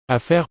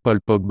Affaire Paul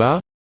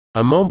Pogba,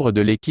 un membre de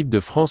l'équipe de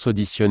France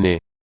auditionné.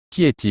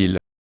 Qui est-il?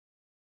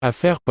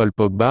 Affaire Paul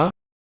Pogba,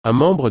 un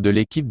membre de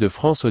l'équipe de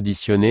France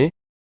auditionné.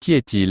 Qui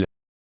est-il?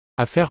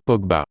 Affaire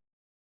Pogba.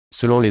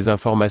 Selon les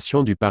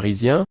informations du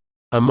Parisien,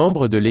 un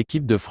membre de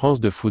l'équipe de France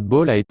de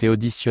football a été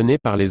auditionné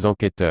par les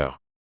enquêteurs.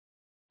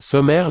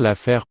 Sommaire: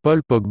 l'affaire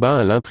Paul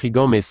Pogba,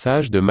 l'intrigant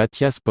message de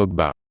Mathias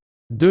Pogba.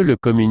 2. Le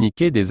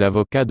communiqué des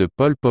avocats de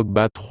Paul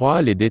Pogba.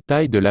 3. Les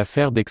détails de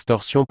l'affaire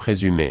d'extorsion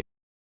présumée.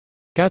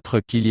 4.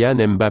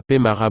 Kylian Mbappé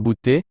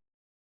marabouté.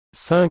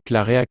 5.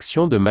 La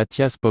réaction de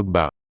Mathias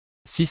Pogba.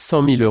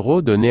 600 000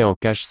 € donnés en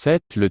cash.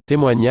 7. Le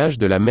témoignage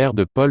de la mère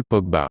de Paul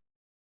Pogba.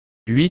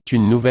 8.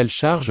 Une nouvelle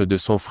charge de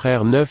son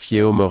frère. 9.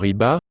 Yeo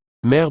Moriba,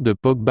 mère de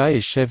Pogba et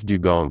chef du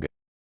gang.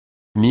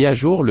 Mis à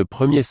jour le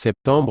 1er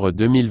septembre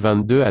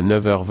 2022 à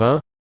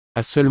 9h20,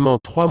 à seulement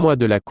 3 mois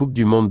de la Coupe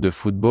du monde de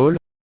football,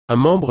 un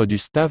membre du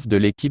staff de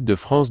l'équipe de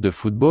France de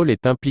football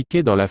est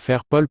impliqué dans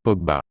l'affaire Paul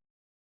Pogba.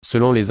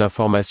 Selon les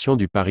informations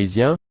du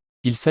Parisien,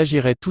 il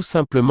s'agirait tout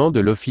simplement de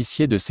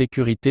l'officier de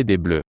sécurité des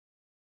Bleus.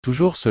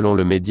 Toujours selon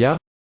le média,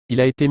 il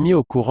a été mis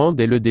au courant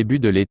dès le début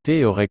de l'été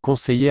et aurait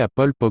conseillé à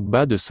Paul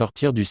Pogba de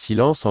sortir du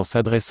silence en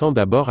s'adressant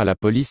d'abord à la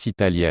police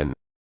italienne.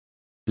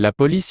 La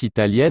police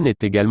italienne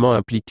est également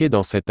impliquée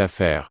dans cette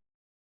affaire.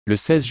 Le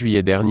 16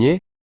 juillet dernier,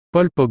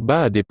 Paul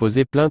Pogba a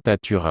déposé plainte à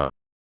Turin.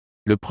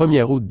 Le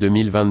 1er août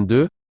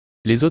 2022,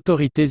 les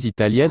autorités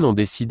italiennes ont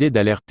décidé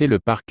d'alerter le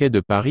parquet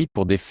de Paris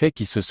pour des faits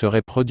qui se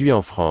seraient produits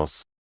en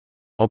France.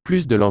 En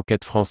plus de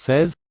l'enquête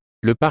française,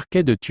 le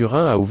parquet de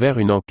Turin a ouvert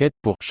une enquête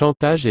pour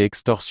chantage et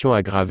extorsion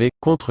aggravée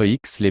contre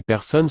X. Les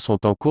personnes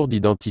sont en cours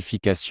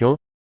d'identification,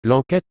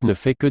 l'enquête ne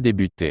fait que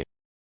débuter.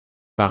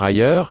 Par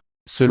ailleurs,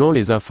 selon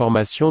les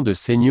informations de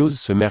CNews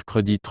ce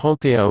mercredi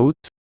 31 août,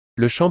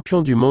 le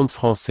champion du monde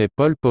français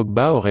Paul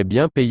Pogba aurait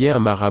bien payé un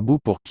marabout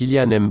pour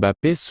Kylian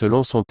Mbappé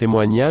selon son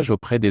témoignage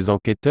auprès des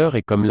enquêteurs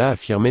et comme l'a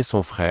affirmé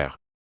son frère.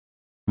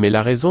 Mais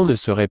la raison ne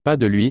serait pas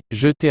de lui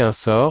jeter un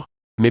sort,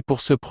 mais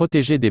pour se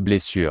protéger des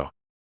blessures.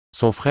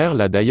 Son frère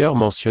l'a d'ailleurs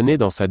mentionné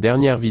dans sa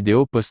dernière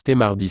vidéo postée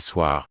mardi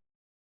soir.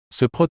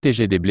 Se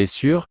protéger des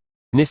blessures,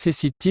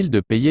 nécessite-t-il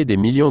de payer des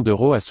millions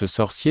d'euros à ce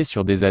sorcier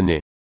sur des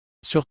années?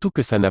 Surtout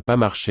que ça n'a pas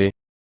marché.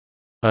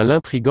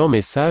 L'intrigant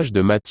message de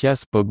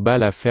Mathias Pogba.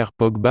 L'affaire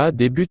Pogba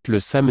débute le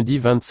samedi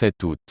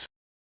 27 août.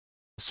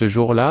 Ce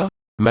jour-là,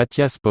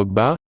 Mathias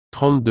Pogba,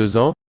 32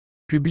 ans,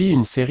 publie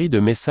une série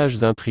de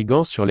messages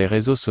intrigants sur les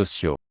réseaux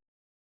sociaux.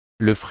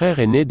 Le frère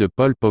aîné de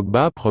Paul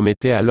Pogba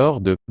promettait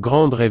alors de «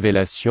 grandes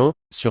révélations »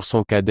 sur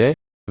son cadet,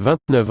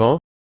 29 ans,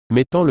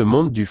 mettant le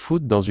monde du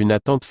foot dans une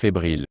attente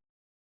fébrile.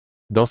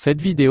 Dans cette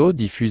vidéo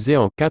diffusée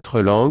en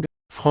 4 langues,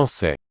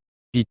 français,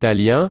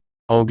 italien,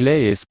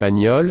 anglais et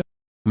espagnol,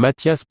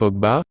 Mathias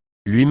Pogba,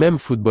 lui-même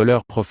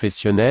footballeur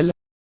professionnel,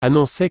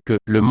 annonçait que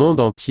 « le monde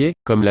entier,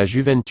 comme la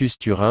Juventus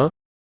Turin,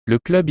 le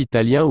club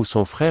italien où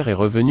son frère est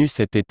revenu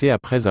cet été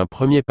après un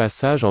premier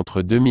passage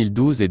entre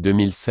 2012 et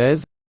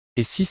 2016,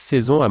 et 6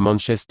 saisons à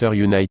Manchester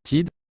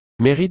United,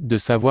 mérite de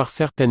savoir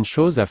certaines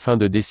choses afin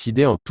de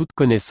décider en toute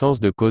connaissance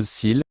de cause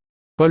s'il,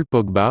 Paul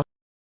Pogba,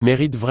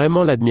 mérite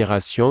vraiment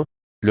l'admiration,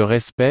 le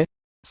respect,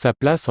 sa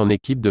place en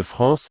équipe de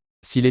France,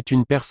 s'il est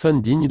une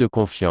personne digne de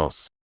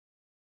confiance.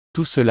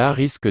 Tout cela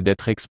risque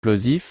d'être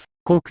explosif,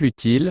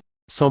 conclut-il,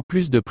 sans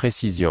plus de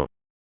précision.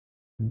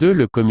 2.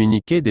 Le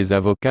communiqué des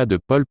avocats de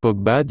Paul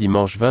Pogba.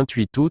 Dimanche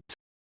 28 août,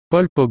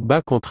 Paul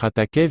Pogba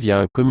contre-attaquait via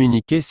un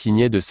communiqué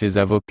signé de ses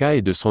avocats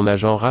et de son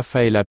agent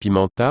Raffaella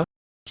Pimenta,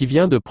 qui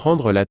vient de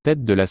prendre la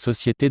tête de la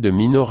société de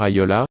Mino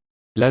Raiola,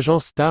 l'agent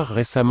star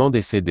récemment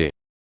décédé.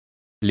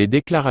 Les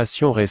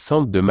déclarations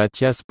récentes de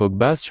Mathias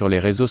Pogba sur les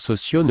réseaux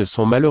sociaux ne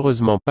sont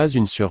malheureusement pas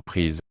une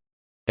surprise.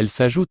 Elles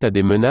s'ajoutent à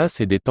des menaces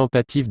et des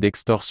tentatives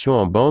d'extorsion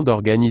en bande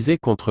organisée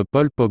contre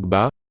Paul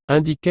Pogba,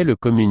 indiquait le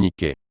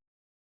communiqué.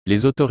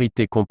 Les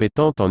autorités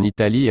compétentes en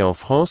Italie et en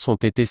France ont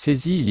été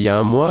saisies il y a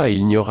un mois et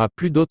il n'y aura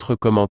plus d'autres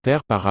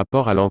commentaires par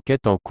rapport à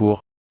l'enquête en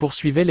cours,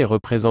 poursuivaient les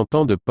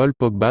représentants de Paul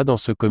Pogba dans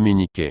ce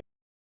communiqué.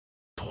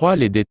 3.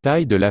 Les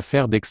détails de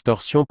l'affaire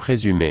d'extorsion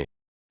présumée.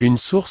 Une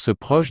source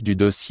proche du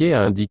dossier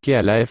a indiqué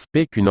à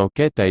l'AFP qu'une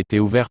enquête a été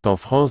ouverte en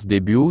France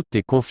début août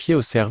et confiée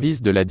au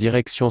service de la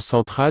Direction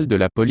centrale de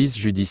la police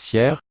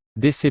judiciaire,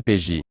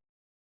 DCPJ.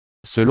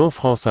 Selon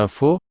France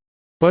Info,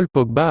 Paul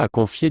Pogba a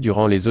confié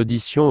durant les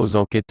auditions aux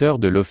enquêteurs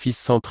de l'Office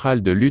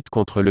central de lutte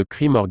contre le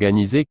crime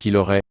organisé qu'il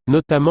aurait,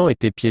 notamment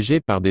été piégé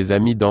par des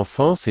amis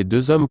d'enfance et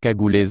 2 hommes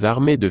cagoulés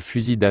armés de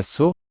fusils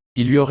d'assaut,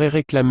 il lui aurait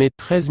réclamé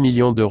 13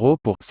 millions d'euros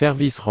pour «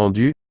 services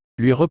rendus »,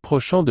 lui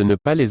reprochant de ne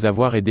pas les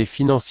avoir aidés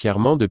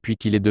financièrement depuis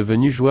qu'il est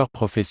devenu joueur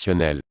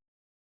professionnel.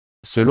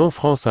 Selon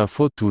France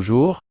Info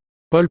toujours,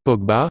 Paul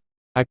Pogba,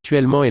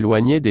 actuellement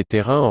éloigné des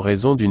terrains en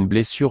raison d'une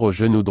blessure au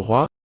genou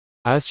droit,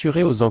 a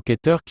assuré aux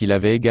enquêteurs qu'il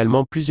avait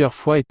également plusieurs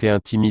fois été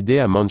intimidé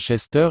à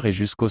Manchester et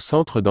jusqu'au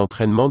centre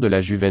d'entraînement de la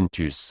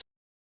Juventus.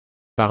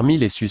 Parmi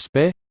les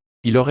suspects,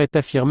 il aurait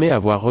affirmé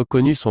avoir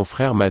reconnu son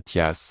frère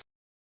Mathias.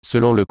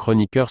 Selon le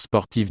chroniqueur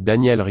sportif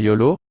Daniel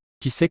Riolo,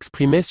 qui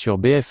s'exprimait sur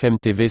BFM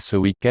TV ce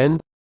week-end,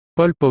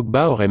 Paul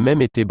Pogba aurait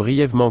même été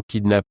brièvement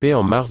kidnappé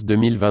en mars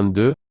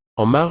 2022,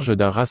 en marge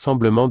d'un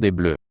rassemblement des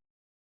Bleus.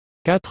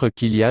 4.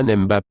 Kylian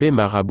Mbappé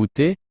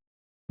marabouté?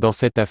 Dans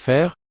cette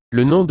affaire,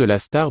 le nom de la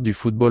star du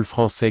football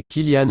français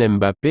Kylian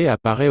Mbappé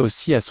apparaît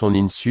aussi à son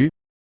insu.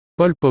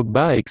 Paul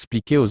Pogba a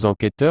expliqué aux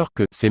enquêteurs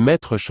que ses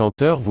maîtres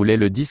chanteurs voulaient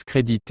le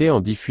discréditer en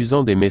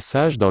diffusant des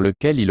messages dans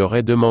lesquels il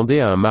aurait demandé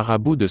à un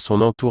marabout de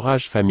son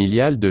entourage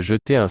familial de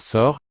jeter un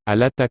sort à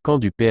l'attaquant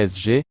du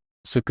PSG,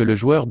 ce que le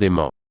joueur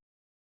dément.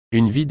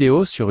 Une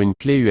vidéo sur une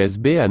clé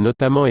USB a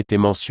notamment été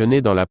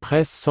mentionnée dans la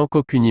presse sans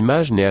qu'aucune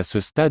image n'ait à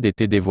ce stade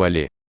été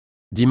dévoilée.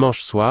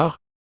 Dimanche soir,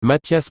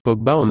 Mathias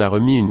Pogba en a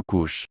remis une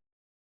couche.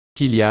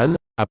 Kylian,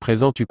 à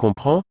présent tu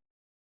comprends?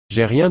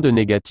 J'ai rien de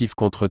négatif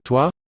contre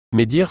toi,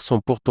 mes dires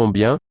sont pour ton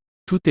bien,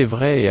 tout est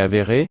vrai et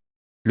avéré,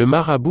 le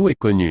marabout est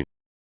connu.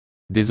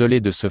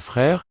 Désolé de ce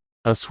frère,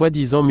 un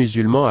soi-disant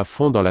musulman à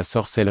fond dans la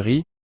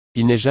sorcellerie,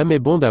 il n'est jamais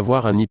bon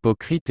d'avoir un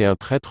hypocrite et un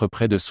traître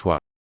près de soi.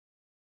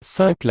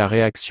 5. La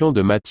réaction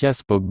de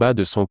Mathias Pogba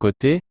de son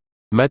côté.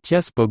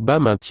 Mathias Pogba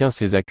maintient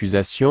ses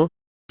accusations,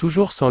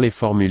 toujours sans les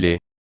formuler.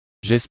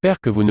 J'espère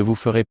que vous ne vous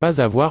ferez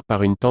pas avoir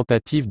par une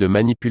tentative de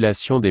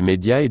manipulation des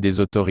médias et des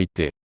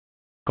autorités.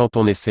 Quand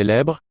on est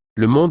célèbre,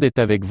 le monde est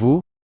avec vous,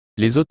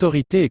 les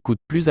autorités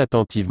écoutent plus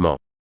attentivement.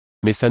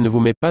 Mais ça ne vous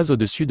met pas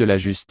au-dessus de la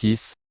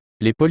justice,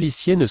 les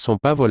policiers ne sont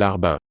pas vos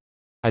larbins.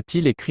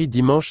 A-t-il écrit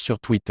dimanche sur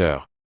Twitter.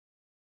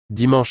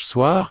 Dimanche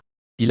soir,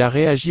 il a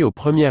réagi aux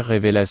premières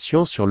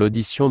révélations sur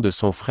l'audition de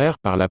son frère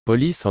par la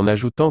police en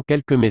ajoutant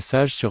quelques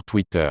messages sur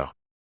Twitter.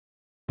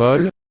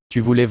 Paul,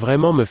 tu voulais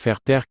vraiment me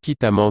faire taire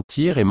quitte à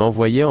mentir et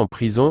m'envoyer en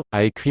prison,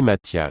 a écrit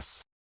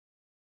Mathias.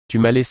 Tu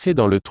m'as laissé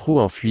dans le trou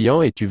en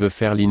fuyant et tu veux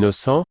faire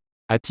l'innocent,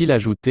 a-t-il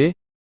ajouté.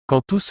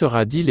 Quand tout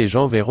sera dit, les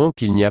gens verront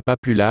qu'il n'y a pas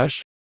plus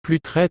lâche, plus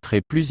traître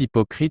et plus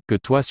hypocrite que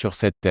toi sur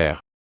cette terre.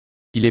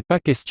 Il n'est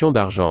pas question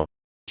d'argent.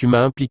 Tu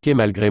m'as impliqué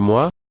malgré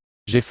moi,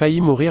 j'ai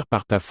failli mourir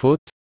par ta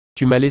faute,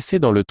 tu m'as laissé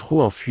dans le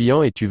trou en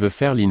fuyant et tu veux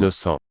faire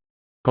l'innocent.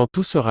 Quand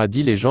tout sera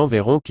dit, les gens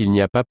verront qu'il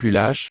n'y a pas plus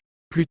lâche,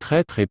 plus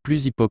traître et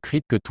plus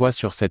hypocrite que toi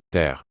sur cette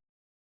terre.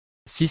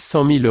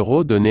 600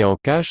 000 € donnés en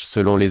cash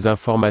selon les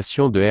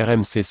informations de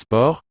RMC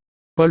Sport.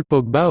 Paul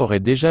Pogba aurait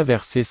déjà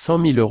versé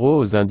 100 000 €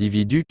 aux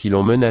individus qui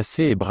l'ont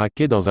menacé et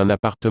braqué dans un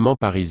appartement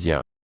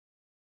parisien.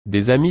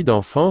 Des amis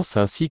d'enfance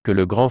ainsi que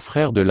le grand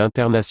frère de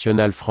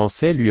l'international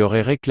français lui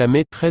auraient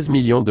réclamé 13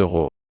 millions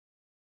d'euros.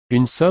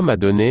 Une somme à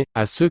donner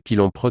à ceux qui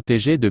l'ont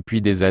protégé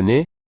depuis des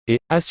années et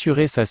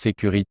assurer sa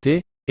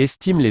sécurité,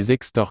 estiment les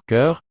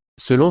extorqueurs,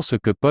 selon ce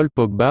que Paul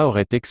Pogba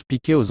aurait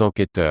expliqué aux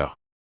enquêteurs.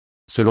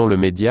 Selon le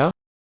média,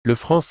 le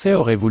Français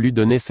aurait voulu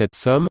donner cette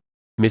somme,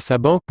 mais sa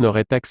banque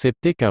n'aurait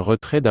accepté qu'un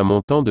retrait d'un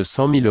montant de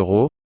 100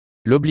 000 €,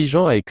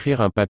 l'obligeant à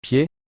écrire un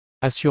papier,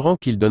 assurant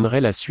qu'il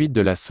donnerait la suite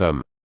de la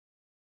somme.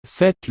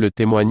 7. Le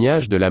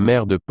témoignage de la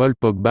mère de Paul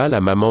Pogba. La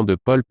maman de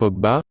Paul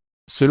Pogba,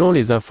 selon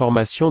les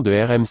informations de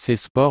RMC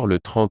Sport le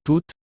 30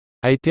 août,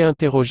 a été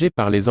interrogée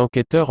par les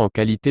enquêteurs en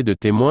qualité de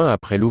témoin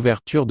après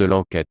l'ouverture de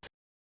l'enquête.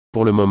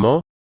 Pour le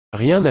moment,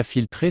 rien n'a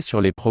filtré sur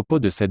les propos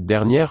de cette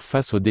dernière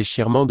face au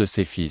déchirement de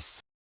ses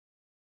fils.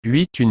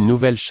 8. Une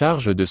nouvelle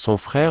charge de son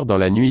frère. Dans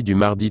la nuit du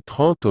mardi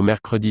 30 au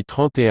mercredi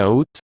 31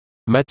 août,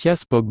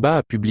 Mathias Pogba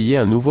a publié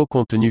un nouveau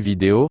contenu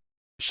vidéo,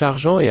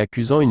 chargeant et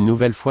accusant une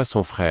nouvelle fois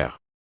son frère.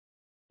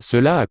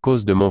 Cela à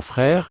cause de mon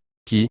frère,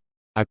 qui,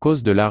 à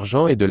cause de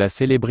l'argent et de la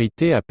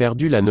célébrité, a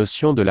perdu la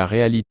notion de la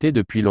réalité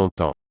depuis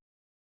longtemps.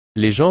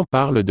 Les gens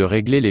parlent de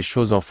régler les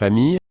choses en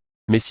famille,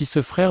 mais si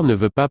ce frère ne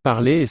veut pas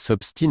parler et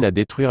s'obstine à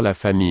détruire la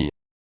famille,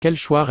 quel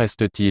choix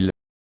reste-t-il?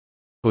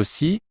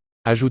 Aussi,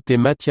 ajoutait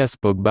Mathias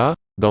Pogba,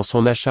 dans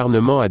son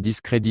acharnement à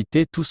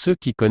discréditer tous ceux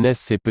qui connaissent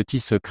ses petits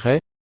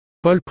secrets,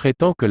 Paul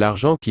prétend que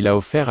l'argent qu'il a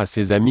offert à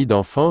ses amis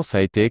d'enfance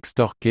a été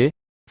extorqué,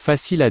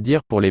 facile à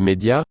dire pour les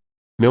médias,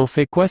 mais on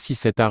fait quoi si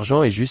cet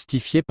argent est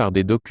justifié par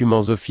des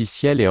documents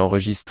officiels et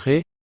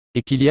enregistrés,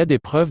 et qu'il y a des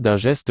preuves d'un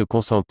geste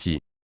consenti?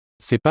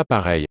 C'est pas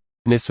pareil,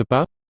 n'est-ce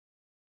pas?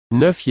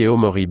 9. Yeo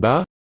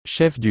Moriba,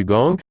 chef du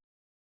gang.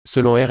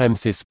 Selon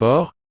RMC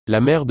Sport,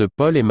 la mère de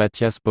Paul et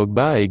Mathias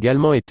Pogba a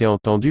également été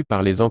entendue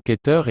par les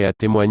enquêteurs et a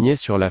témoigné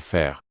sur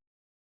l'affaire.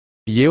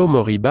 Yeo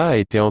Moriba a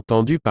été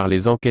entendu par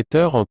les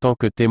enquêteurs en tant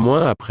que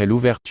témoin après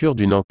l'ouverture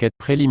d'une enquête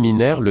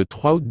préliminaire le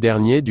 3 août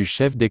dernier du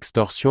chef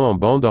d'extorsion en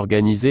bande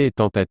organisée et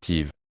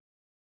tentative.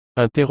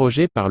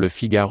 Interrogé par Le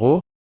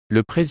Figaro,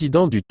 le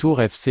président du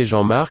Tour FC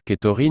Jean-Marc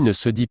Ettori ne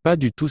se dit pas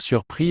du tout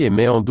surpris et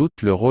met en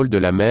doute le rôle de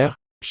la mère,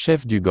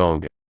 chef du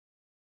gang.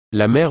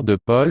 La mère de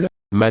Paul,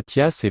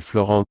 Mathias et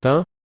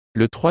Florentin,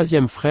 le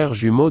troisième frère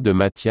jumeau de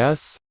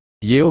Mathias,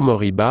 Yeo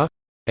Moriba,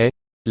 est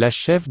la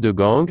chef de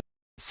gang,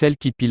 celle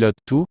qui pilote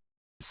tout,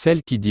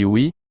 celle qui dit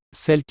oui,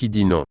 celle qui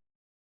dit non.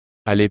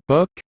 À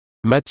l'époque,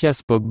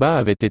 Mathias Pogba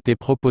avait été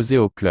proposé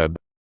au club.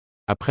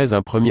 Après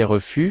un premier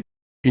refus,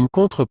 une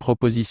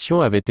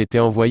contre-proposition avait été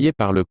envoyée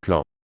par le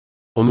clan.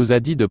 On nous a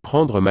dit de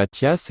prendre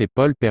Mathias et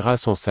Paul paiera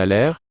son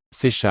salaire,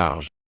 ses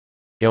charges.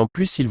 Et en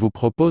plus il vous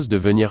propose de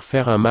venir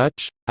faire un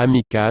match,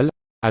 amical,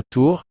 à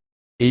Tours,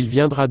 et il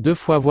viendra 2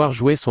 fois voir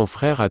jouer son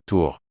frère à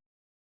Tours.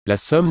 La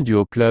somme due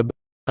au club,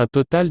 Un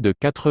total de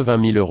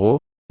 80 000 euros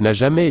n'a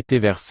jamais été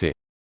versé.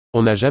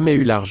 On n'a jamais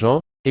eu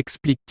l'argent,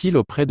 explique-t-il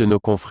auprès de nos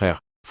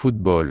confrères.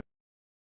 Football.